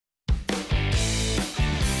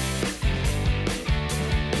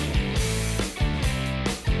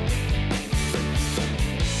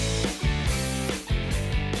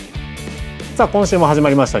さあ今週も始ま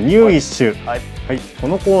りましたニューイッシュ。はい、こ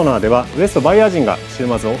のコーナーではウエストバイヤー陣が週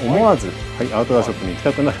末を思わず、アウトドアショップに行き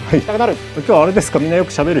たくなる、今日はあれですか、みんなよ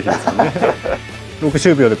く喋る日ですよね。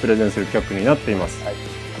60秒でプレゼンする企画になっています。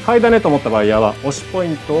買いだねと思ったバイヤーは推しポイ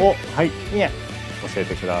ントを教え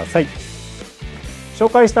てください。紹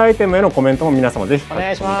介したアイテムへのコメントも皆様ぜひお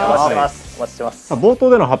願いします。お待ちしてます。冒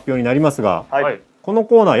頭での発表になりますが、この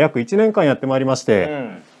コーナー約1年間やってまいりまし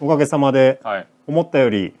て、おかげさまで思った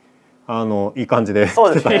よりいい感じで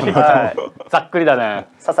そうですね。ざっくりだね。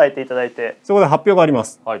支えていただいて、そこで発表がありま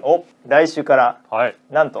す。お、来週から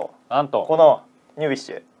なんとこのニューウィッ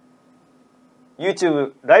シュ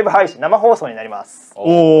YouTube ライブ配信生放送になります。お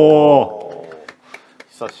お。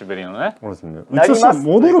久しぶりのね。なります。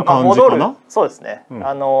戻る感じかな。そうですね。そ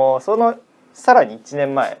のさらに1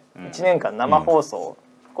年前、1年間生放送、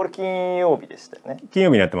これ金曜日でしたよね。金曜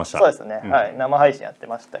日にやってました。そうですね。はい、生配信やって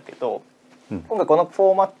ましたけど、今回このフ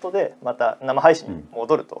ォーマットでまた生配信に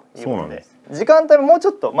戻るということで、時間帯ももうち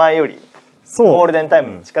ょっと前よりゴールデンタイ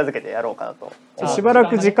ムに近づけてやろうかなと。しばら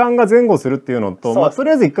く時間が前後するっていうのと、とり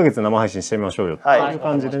あえず1ヶ月生配信してみましょうよという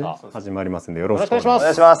感じでね始まりますんで、よろしくお願いします。お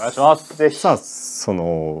願いします。ぜひ。さあそ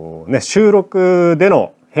のね、収録で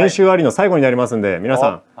の編集ありの最後になりますんで、皆さ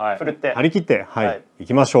ん振るって張り切って行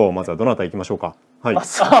きましょう。まずはどなた行きましょうか。はい。あ、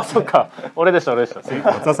そっか。俺でした。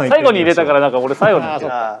最後に入れたからなんか俺最後に。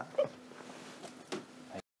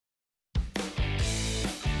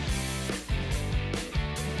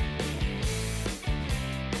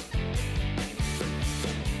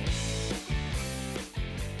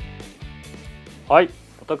はい、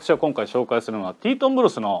私は今回紹介するのはティートンブロ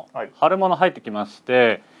スの春物入ってきまし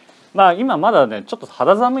て、まあ今まだねちょっと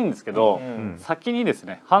肌寒いんですけど、先にです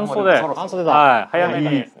ね半袖早め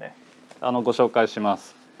にご紹介しま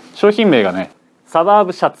す。商品名がねサバー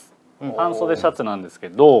ブシャツ、半袖シャツなんですけ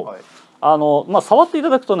ど、触っていた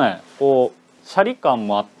だくとねこうシャリ感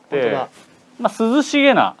もあって、涼し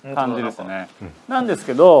げな感じですね。なんです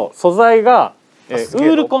けど素材がウ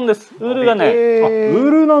ールコンです。ウールがね、ウー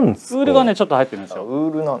ルなんですか。ウールがねちょっと入ってるんですよ。ウ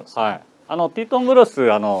ールなんです。はい。ティートンブロス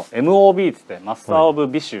MOB っつってマスターオブ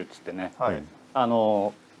ビシュっつってね、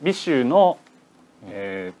ビシュのウ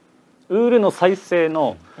ールの再生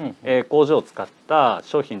の工場を使った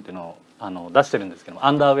商品っていうのを出してるんですけども、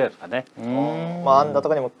アンダーウェアとかね、アンダーと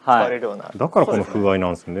かにも使われるような。だからこの風合いな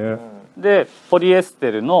んですね。でポリエス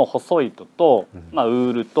テルの細い糸とウ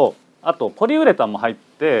ールと、あとポリウレタンも入っ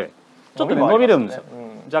てちょっとね伸びるんですよ。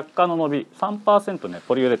若干の伸び 3% ね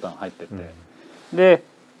ポリウレタン入ってて、で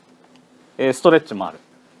ストレッチもある。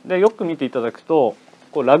でよく見ていただくと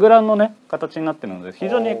こうラグランのね形になってるので非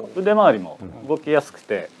常に腕回りも動きやすく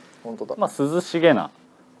て、涼しげな、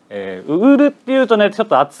ウールっていうとねちょっ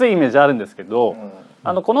と暑いイメージあるんですけど、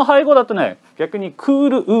この配合だとね逆にクー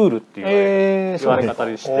ルウールっていう言われ方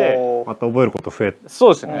にして、また覚えること増えて、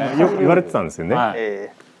そうですね、よく言われてたんですよ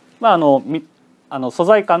ね。素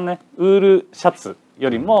材感ねウールシャツよ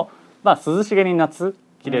りも、涼しげに夏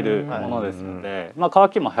着れるものですので、乾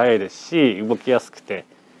きも早いですし動きやすくて、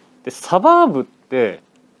でサバーブって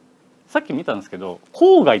さっき見たんですけど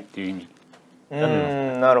郊外っていう意味。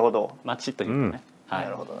なるほど。街というかね。な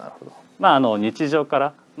るほど。日常か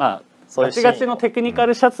らガチガチのテクニカ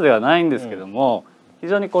ルシャツではないんですけども、非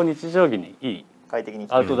常にこう日常着にいい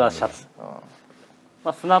アウトドアシャツ。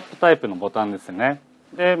スナップタイプのボタンですね。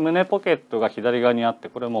で胸ポケットが左側にあって、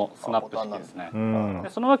これもスナップ式ですね。で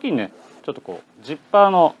その脇にねちょっとこうジッパー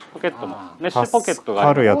のポケットもメッシュポケットが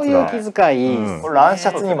あるやつだ。こういう気遣い、これランシ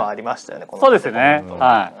ャツにもありましたよね。そうですね。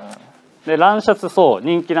はい。でランシャツ、そう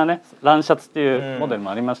人気なねランシャツっていうモデル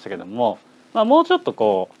もありましたけども、もうちょっと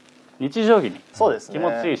こう日常着に気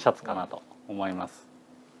持ちいいシャツかなと思います。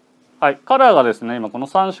はい、カラーがですね今この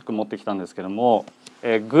3色持ってきたんですけども、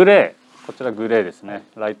グレー、こちらグレーですね、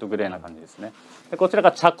ライトグレーな感じですね。でこちら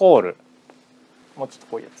がチャコール、もうちょっと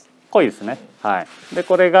濃いやつ。濃いですね。はい。で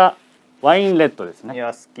これがワインレッドですね。い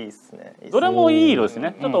や好きですね。どれもいい色です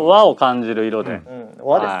ね。ちょっと和を感じる色で。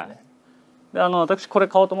和ですね。で私これ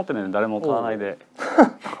買おうと思ってるので誰も買わないで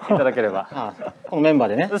いただければ。このメンバー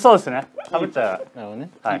でね。そうですね。かぶっちゃう。なるほどね。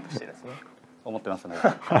はい。思ってますので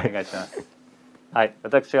お願いします。はい。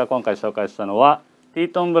私が今回紹介したのはティ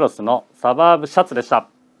ートンブロスのサバーブシャツでした。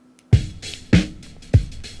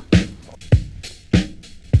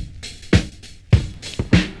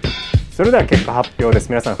それでは結果発表です。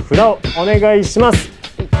皆さん札をお願いします。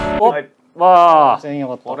わあ、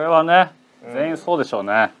これはね全員そうでしょう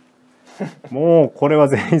ね。もうこれは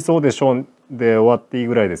全員そうでしょうで終わっていい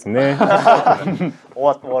ぐらいですね。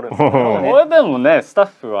終わる。これでもねスタッ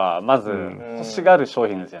フはまず欲しがる商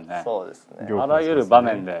品ですよね。そうですね。あらゆる場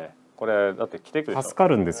面でこれだって着てくるでしょ。助か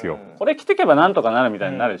るんですよ。これ着てけばなんとかなるみた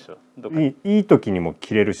いになるでしょ。いい時にも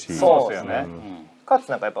着れるし。そうですよね。かつ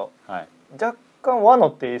なんかやっぱ若干和の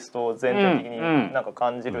テイストを全体的になんか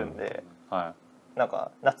感じるんで、なんか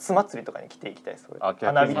夏祭りとかに着ていきたいです。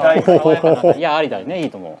花火大会。いやありだよね、いい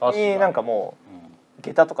と思う。なんかもう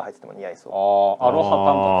下駄とか入ってても似合いそう。アロハ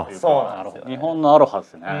感覚。そうなんですよ。日本のアロハで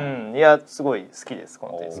すね。いやすごい好きですこ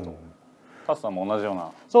のテイスト。タスさんも同じような。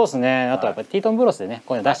そうですね。あとやっぱりティートンブロスでね、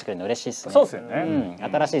こういうの出してくれるの嬉しいですね。そうですよね。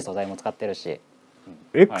新しい素材も使ってるし。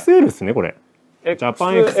XL ですねこれ。ジャパ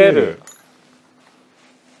ン XL。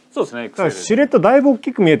そうですね。シルエットだいぶ大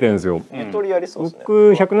きく見えてるんですよ。ゆとりありそうですね。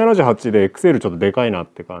僕178で XL ちょっとでかいなっ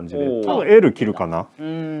て感じで、多分 L 着るかな。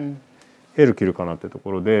L 着るかなってと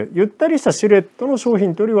ころで、ゆったりしたシルエットの商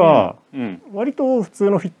品というよりは割と普通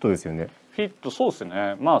のフィットですよね。フィットそうです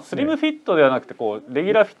ね。まあスリムフィットではなくてこうレ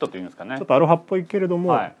ギュラーフィットというんですかね。ちょっとアロハっぽいけれど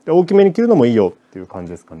も、大きめに着るのもいいよっていう感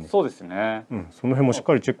じですかね。そうですね。その辺もしっ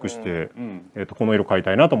かりチェックして、この色買い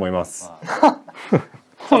たいなと思います。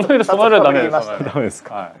この色染まるはダメです。ダメです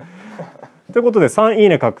か。ということで3いい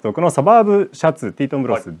ね獲得のサバーブシャツティートンブ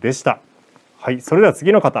ロスでした。はい、それでは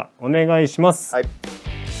次の方お願いします。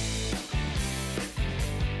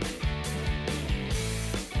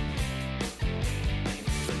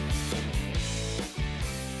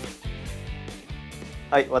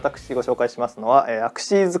はい、私ご紹介しますのは、アク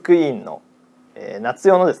シーズクイーンの、夏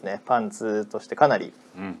用のですねパンツとしてかなり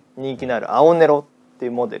人気のあるアオネロってい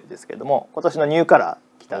うモデルですけれども、今年のニューカラ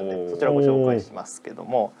ー来たんでそちらをご紹介しますけど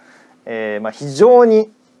も、非常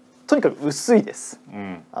にとにかく薄いです。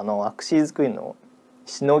アクシーズクイーンの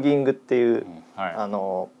シノギングっていう、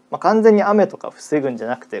完全に雨とか防ぐんじゃ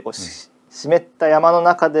なくてこう湿った山の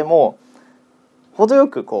中でも程よ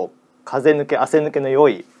くこう風抜け汗抜けの良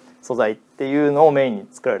い素材っていうのをメインに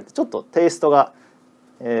作られて、ちょっとテイストが、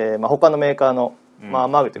他のメーカーの、マ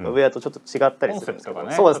グというかウェアとちょっと違ったりするんですけ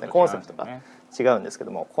ど、そうですね、コンセプトが違うんですけ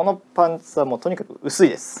ども、このパンツはもうとにかく薄い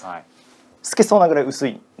です。透けそうなぐらい薄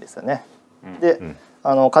いんですよね。で、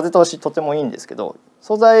風通しとてもいいんですけど、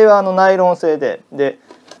素材はナイロン製で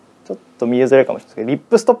ちょっと見えづらいかもしれないですけど、リッ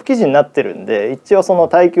プストップ生地になってるんで、一応その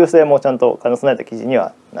耐久性もちゃんと兼ね備えた生地に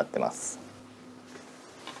はなってます。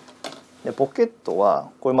でポケット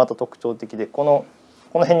はこれまた特徴的で、この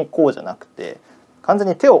辺にこうじゃなくて完全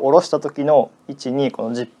に手を下ろした時の位置にこ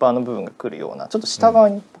のジッパーの部分が来るような、ちょっと下側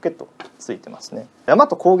にポケットついてますね。山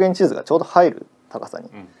と高原地図がちょうど入る高さ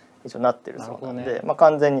に一応なってるそうなんで、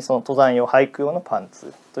完全にその登山用ハイク用のパン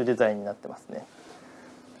ツというデザインになってますね。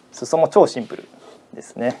裾も超シンプルで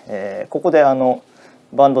すね。ここでバ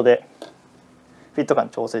ンドでフィット感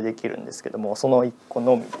調整できるんですけども、その1個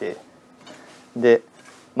のみで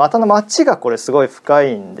股のマチがこれすごい深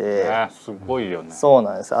いんで、すごいよね。そう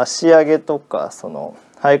なんです。足上げとかその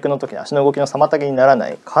俳句の時に足の動きの妨げにならな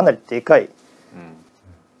いかなりでかい、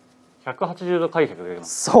180度開脚できま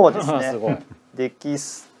す。そうですね。すごいで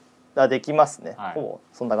きますね。ほぼ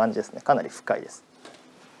そんな感じですね。かなり深いです。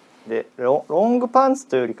でロングパンツ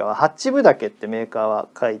というよりかは8分丈ってメーカーは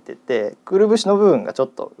書いてて、くるぶしの部分がちょっ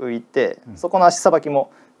と浮いて、そこの足さばきも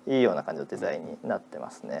いいような感じのデザインになってま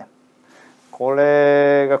すね。こ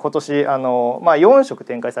れが今年4色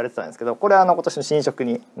展開されてたんですけど、これは今年の新色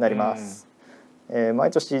になります。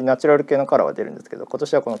毎年ナチュラル系のカラーは出るんですけど、今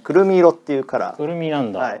年はこのくるみ色っていうカラー、くるみな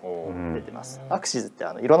んだ、出てます。アクシズって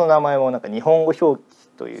色の名前もなんか日本語表記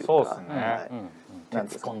というか、そうですね。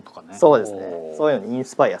鉄痕とかね。そうですね。そういうのにイン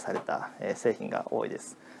スパイアされた製品が多いで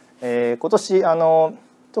す。今年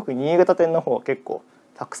特に新潟店の方は結構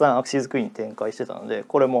たくさんアクシーズクイーン展開してたので、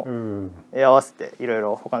これも合わせていろい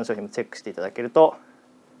ろ他の商品もチェックしていただけると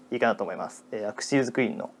いいかなと思います。アクシーズクイ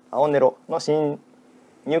ーンのアオネロの新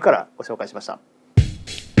ニューカラーご紹介しました。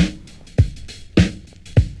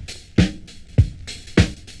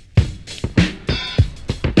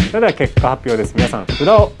それでは結果発表です。皆さん札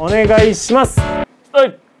をお願いします。は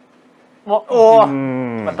い。大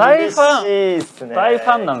フ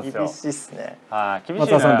ァンなんですよ。厳しいですね。はい。松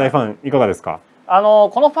田さん大ファンいかがですか？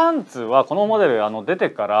このパンツはこのモデル出て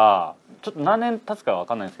からちょっと何年経つかわ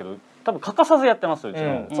かんないんですけど、多分欠かさずやってます。うち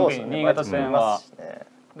の新潟店は。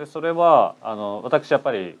でそれは私やっ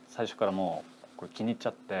ぱり最初からもうこれ気に入っちゃ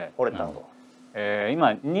って。折れたの。今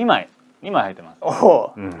2枚入ってます。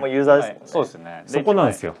もうユーザーですもんね。そうですね。そこなん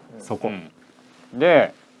ですよ。そこ。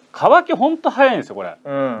で乾き本当早いんですよこれ。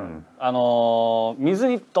水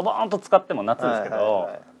にドボーンと使っても夏ですけど。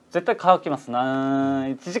絶対乾きます。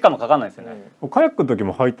1時間もかかんないですよね。カヤックの時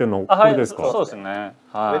も履いてるのこれですか？そうですね。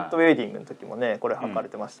ウェットウェーディングの時もねこれ履かれ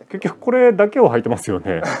てましたけど。結局これだけを履いてますよ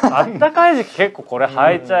ね。あったかい時期結構これ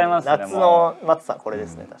履いちゃいますね。夏の松さんこれで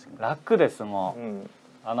すね確かに。楽ですも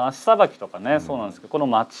足さばきとかね、そうなんですけど、この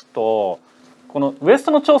マチとこのウエス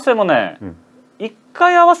トの調整もね、一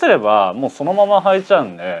回合わせればもうそのまま履いちゃう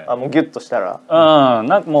んで、もうギュッとしたら、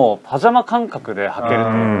なんかもうパジャマ感覚で履けると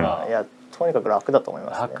いうか、いやとにかく楽だと思い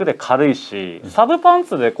ますね。楽で軽いし、サブパン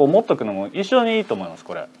ツでこう持っとくのも一緒にいいと思います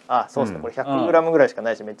これ。そうですね。これ 100g ぐらいしか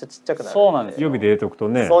ないし、めっちゃちっちゃくなる。そうなんです。予備で入れておくと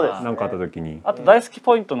ね、なんかあった時に。あと大好き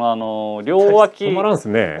ポイントの両脇、止まらんす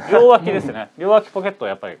ね。両脇ですね。両脇ポケットは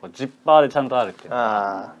やっぱりこうジッパーでちゃんとあるっていう。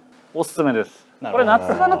おすすめです。これ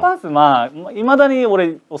夏場のパンツ、いまだに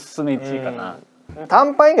俺おすすめ1位かな。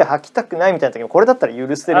短パン以外履きたくないみたいな時もこれだったら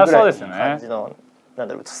許せるぐらいの感じのなん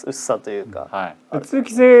だろう薄さというか。通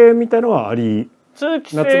気性みたいのはあり。通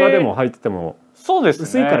気性夏場でも履いててもそうですね。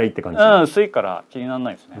薄いからいいって感じ。薄いから気になら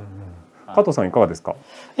ないですね。加藤さんいかがですか？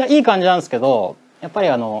いやいい感じなんですけど、やっぱり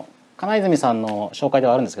金泉さんの紹介で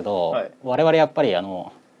はあるんですけど、我々やっぱりジ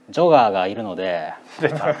ョガーがいるので。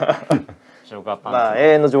ジョガーパンツ。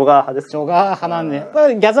永遠のジョガー派です。ジョガー派なんで、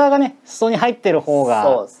ギャザーがね裾に入ってる方が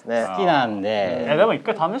好きなんで。でも一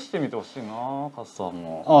回試してみてほしいな、カスさん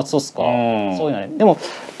も。そうっすか。そういうのね。でも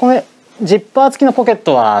これジッパー付きのポケッ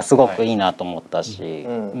トはすごくいいなと思ったし、じ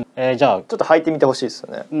ゃあちょっと履いてみてほしいです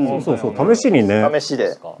よね。そう試しにね。試し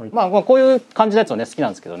で。こういう感じのやつをね好きな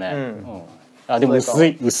んですけどね。でも薄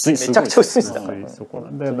いめちゃくちゃ薄いですね。そこな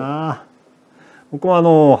んだよな。僕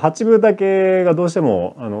も8分だけがどうして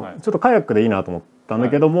もちょっとカヤックでいいなと思ったんだ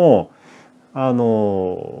けども、オ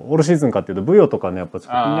ールシーズンかっていうとブヨとかねやっぱちょっ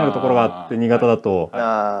と気になるところがあって、新潟だと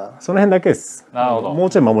その辺だけです。もう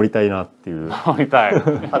ちょい守りたいなっていう。守りたい。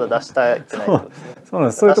肌出したい。そうなん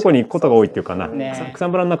です。そういうところに行くことが多いっていうかな。草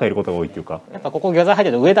むらの中いることが多いっていうか。やっぱここギャザー入っ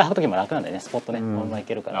てると上で履く時も楽なんだよね。スポットね、このままい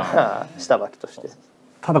けるから。下履きとして。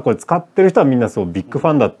ただこれ使ってる人はみんなそうビッグフ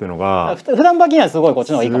ァンだっていうのが普段履きにはすごいこっ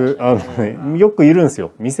ちの方がいいかもしれない。よくいるんです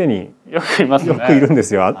よ。店によくいますね。よくいるんで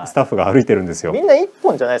すよ。スタッフが歩いてるんですよ。みんな1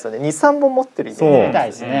本じゃないですよね。2、3本持ってるイメージ。みた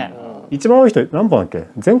いですね。一番多い人何本だっけ？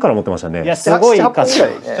前から持ってましたね。いやすごい数。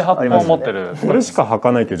7、8本持ってる。これしか履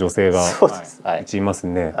かないという女性がうちいます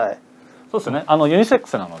ね。そうですね。ユニセック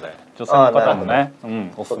スなので女性の方もね、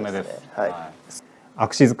おすすめです。ア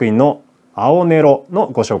クシーズクイーンのアオネロの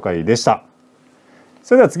ご紹介でした。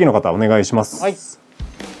それでは次の方お願いします。はい。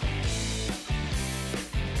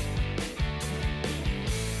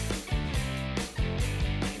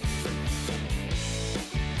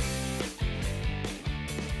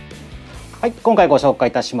はい、今回ご紹介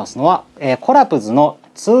いたしますのは、コラプズの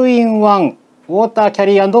 2-in-1 ウォーターキャ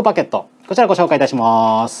リー&バケット、こちらご紹介いたし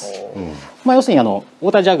ます。要するにウォ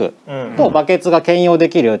ータージャグとバケツが兼用で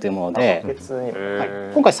きるというもので、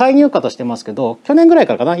今回再入荷としてますけど、去年ぐらい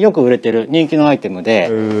からかな、よく売れてる人気のアイテム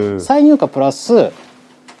で、再入荷プラス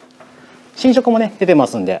新色もね出てま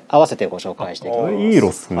すんで、合わせてご紹介していきます。いい色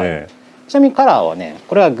っすね。ちなみにカラーはね、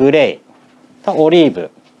これはグレー、オリーブ、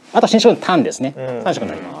あと新色のタンですね。3色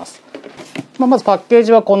になります。まずパッケー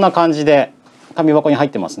ジはこんな感じで紙箱に入っ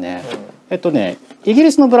てますね。イギ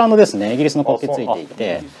リスのブランドですね。イギリスの国旗ついてい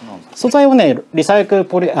て、素材はね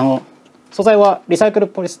素材はリサイクル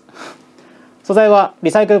プラス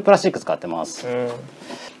チック使ってます。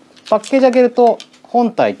パッケージ開けると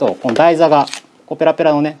本体とこの台座がペラペ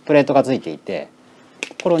ラのねプレートがついていて、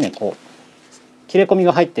これをねこう切れ込み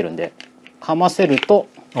が入ってるんでかませると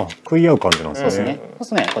食い合う感じなんですね。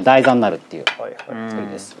そうですね。これ台座になるっていう作り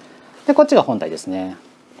です。でこっちが本体ですね。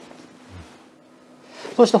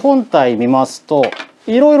そして本体見ますと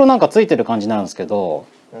いろいろなんかついてる感じなんですけど、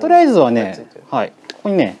とりあえずはね、ここ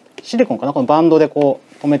にねシリコンかな、このバンドでこ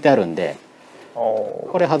う留めてあるんで、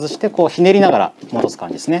これ外してこうひねりながら戻す感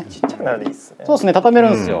じですね。ちっちゃくなるいいですね。そうですね、畳める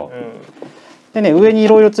んですよ。でね、上にい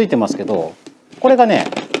ろいろついてますけど、これがね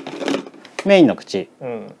メインの口、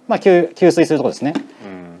給水するところですね。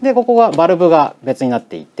でここがバルブが別になっ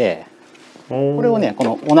ていて、これをねこ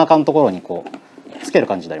のお腹のところにこうつける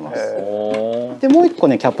感じになります。でもう一個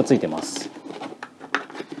ねキャップついてます。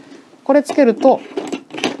これつけると、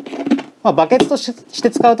バケツとし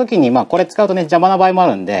て使うときに、これ使うとね邪魔な場合もあ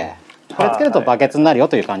るんで、これつけるとバケツになるよ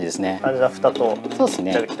という感じですね。蓋とそうです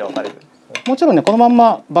ね。もちろんねこのまん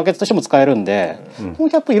まバケツとしても使えるんで、この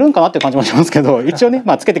キャップいるんかなっていう感じもしますけど、一応ね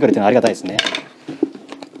つけてくれてるのはありがたいですね。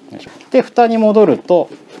で蓋に戻ると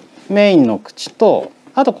メインの口と、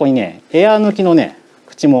あとここにねエアー抜きのね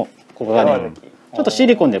口も、ここがねちょっとシ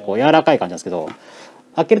リコンでこう柔らかい感じなんですけど、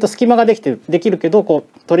開けると隙間ができるけどこ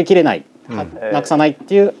う取りきれない、なくさないっ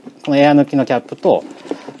ていうこのエア抜きのキャップと、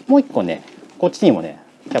もう一個ねこっちにもね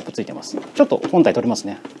キャップついてます。ちょっと本体取ります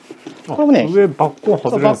ね。これもね上バッコン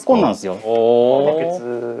外れるんですか？バッコンなんですよ。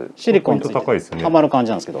シリコンついて高いですよね。はまる感じ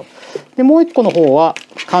なんですけど、でもう一個の方は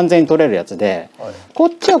完全に取れるやつで、こっ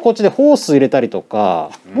ちはこっちでホース入れたりとか、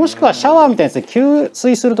もしくはシャワーみたいなやつで給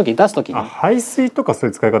水する時出す時に排水とかそう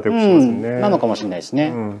いう使い方よくしますね。なのかもしれないです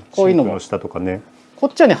ね。こういうのも下とかね。こ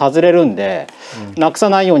っちはね外れるんで、なくさ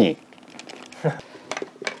ないように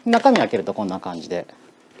中身開けるとこんな感じで、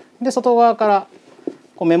で外側から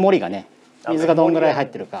こうメモリがね、水がどんぐらい入っ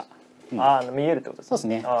てるか見えるってことですね。そうです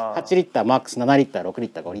ね。8リッターマックス、7リッター、6リ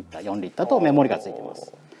ッター、5リッター、4リッターとメモリがついてま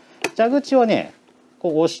す。蛇口をねこ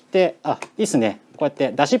う押して、いいっすね。こうやっ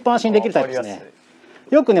て出しっぱなしにできるタイプですね。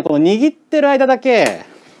よくねこの握ってる間だけ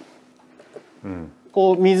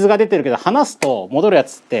こう水が出てるけど離すと戻るや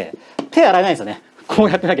つって手洗えないんですよね。こう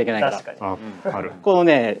やってなきゃいけないから。確かに。この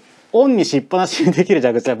ねオンにしっぱなしにできる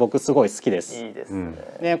蛇口は僕すごい好きです。いいですね。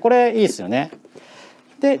ね、これいいですよね。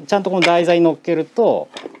でちゃんとこの台座に乗っけると、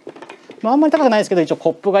あんまり高くないですけど一応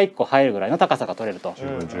コップが1個入るぐらいの高さが取れると。こ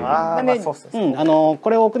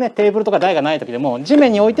れを置くねテーブルとか台がない時でも地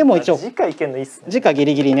面に置いても一応直いけんのいいっすね。直ギ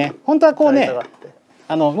リギリね。本当はこうね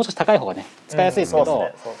もう少し高い方がね使いやすいですけど、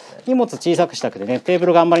荷物小さくしたくてねテーブ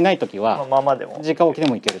ルがあんまりない時は直置きで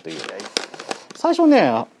もいけるという。最初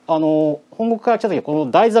ね本国から来た時はこの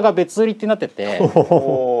台座が別売りってなってて結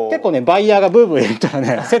構ねバイヤーがブーブー言ったら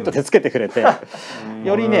ねセットでつけてくれて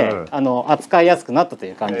よりね扱いやすくなったと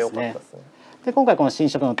いう感じですね。で今回この新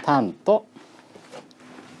色のタンと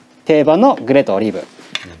定番のグレーとオリーブ、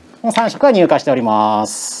この3色が入荷しておりま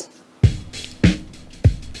す。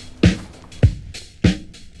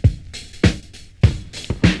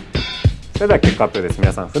それでは結果発表です。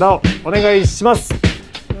皆さん札をお願いします。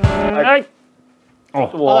はい。なん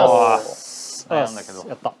だけど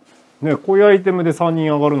やったね、こういうアイテムで3人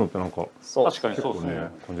上がるのってなんか確かにそうですね。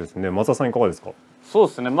感じですね。松田さんいかがですか？そう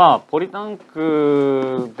ですね。ポリタン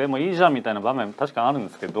クでもいいじゃんみたいな場面確かにあるん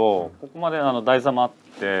ですけど、ここまで台座もあっ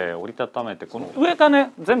て折りたためてこの上が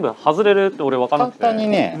ね全部外れるって俺分からなくて簡単に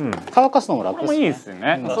ね乾かすのも楽ですね。いいですよ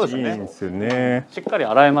ね。そうですね。いいですよね。しっかり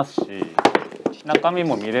洗えますし中身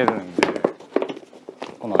も見れるんで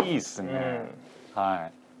いいですね。は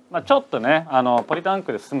い。ちょっとねポリタン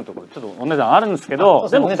クで済むところちょっとお値段あるんですけど、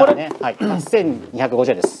でもこれ8250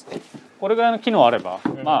円です。これぐらいの機能あれば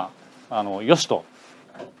よしと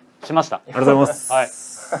しました。ありがとうございます。はい。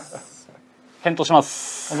検討しま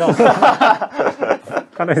す。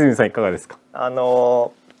金泉さんいかがですか？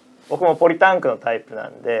僕もポリタンクのタイプな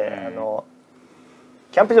んで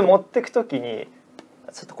キャンプ場持ってくときに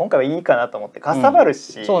ちょっと今回はいいかなと思ってかさばる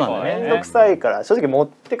し、面倒くさいから正直持っ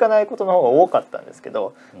てかないことの方が多かったんですけ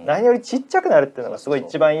ど、何よりちっちゃくなるっていうのがすごい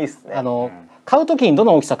一番いいですね。買うときにど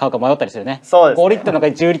の大きさ買うか迷ったりするね。そうですね。5リッターなのか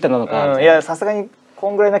10リッターなのか。いやさすがにこ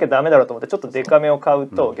んぐらいなきゃダメだろうと思ってちょっとデカめを買う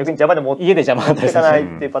と逆に邪魔で持っていかないっ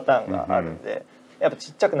ていうパターンがあるんで、やっぱ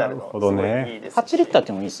ちっちゃくなるのすごいいいです。8リッターっ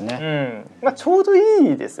てもいいですね。ちょうど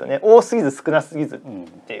いいですよね。多すぎず少なすぎずっ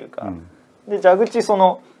ていうか。で蛇口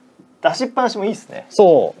出しっぱなしもいいですね。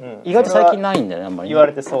そう、意外と最近ないんだよね。あんまり言わ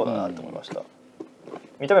れてそうだなと思いました。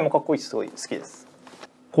見た目もかっこいいしすごい好きです。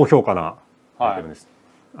高評価なアイテムです。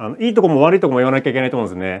いいとこも悪いとこも言わなきゃいけないと思う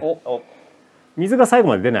んですね。水が最後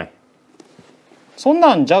まで出ない。そん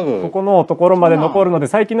なんジャグここのところまで残るので、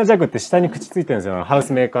最近のジャグって下に口ついてるんですよ。ハウ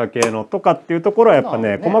スメーカー系のとかっていうところはやっぱ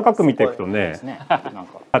ね細かく見ていくとね、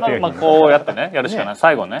こうやってねやるしかない。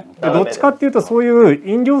最後ね。どっちかっていうとそういう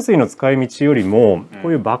飲料水の使い道よりもこ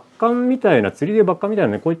ういうバッカンみたいな釣りでバッカンみたい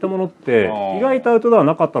なねこういったものって意外とアウトドア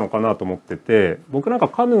なかったのかなと思ってて、僕なんか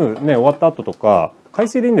カヌーね終わった後とか海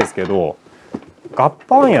水でいいんですけど。ガッ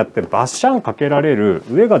パンやってバッシャンかけられる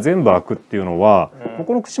上が全部開くっていうのは、こ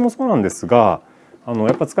この口もそうなんですがや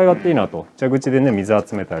っぱ使い勝手いいなと。蛇口でね水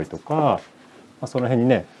集めたりとか、その辺に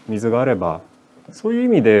ね水があればそういう意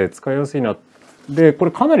味で使いやすいな。でこ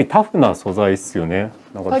れかなりタフな素材っすよね。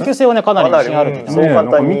耐久性はねかなり自信あるってね。な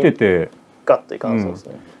んか見ててガッといかなそうです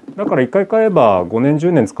ね。だから1回買えば5年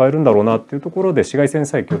10年使えるんだろうなっていうところで紫外線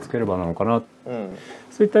さえ気をつければなのかな、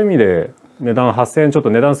そういった意味で値段8000円ちょっと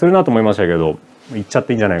値段するなと思いましたけどいっちゃっ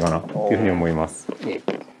ていいんじゃないかなっていうふうに思います。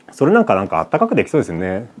それなんかあったかくできそうですよ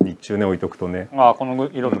ね。日中ね置いとくとね。この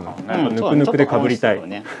色とかね。ぬくぬくでかぶりたい。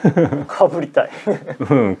かぶりたい。キ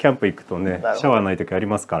ャンプ行くとねシャワーない時あり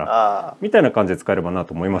ますからみたいな感じで使えればな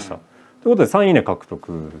と思いました。ということで3いいね獲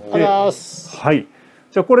得で、はい。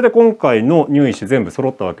じゃあこれで今回のニューイッシュ全部揃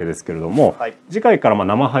ったわけですけれども、次回から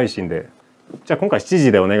生配信でじゃあ今回7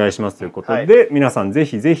時でお願いしますということで、皆さんぜ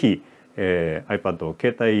ひぜひiPad、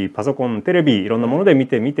携帯、パソコン、テレビいろんなもので見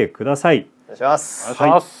てみてください。お願いします。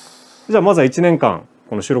はい。じゃあまずは1年間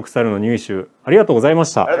この収録スタイルのニューイッシュありがとうございま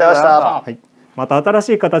した。ありがとうございました。はい。また新し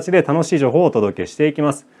い形で楽しい情報をお届けしていき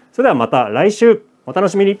ます。それではまた来週お楽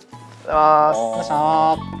しみに。ありがとうござい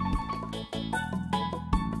ます。